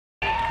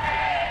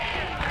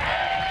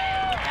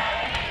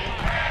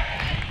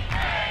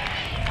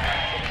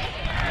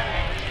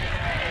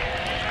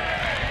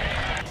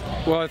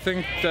Well, I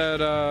think that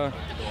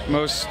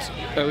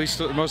at least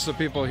most of the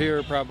people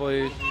here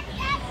probably,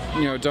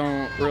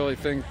 don't really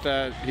think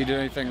that he did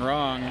anything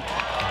wrong,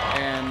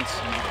 and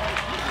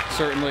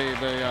certainly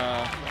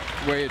the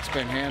way it's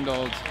been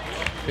handled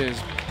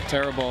is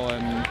terrible,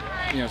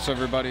 and so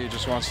everybody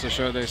just wants to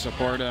show they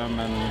support him,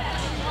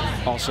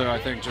 and also I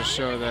think just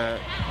show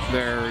that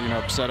they're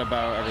upset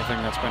about everything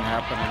that's been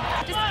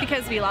happening. Just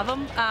because we love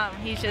him,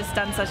 he's just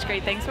done such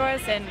great things for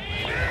us, and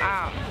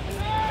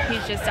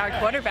he's just our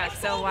quarterback,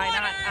 so why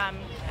not?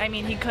 I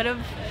mean, he could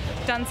have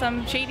done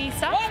some shady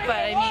stuff, but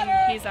I mean,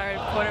 he's our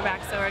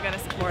quarterback, so we're going to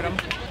support him.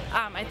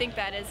 I think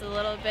that is a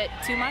little bit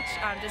too much,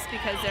 just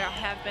because there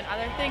have been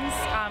other things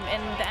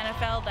in the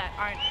NFL that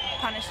aren't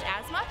punished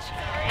as much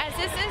as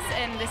this is,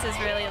 and this is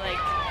really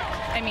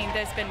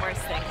there's been worse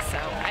things, so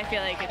I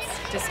feel like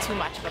it's just too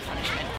much of a punishment.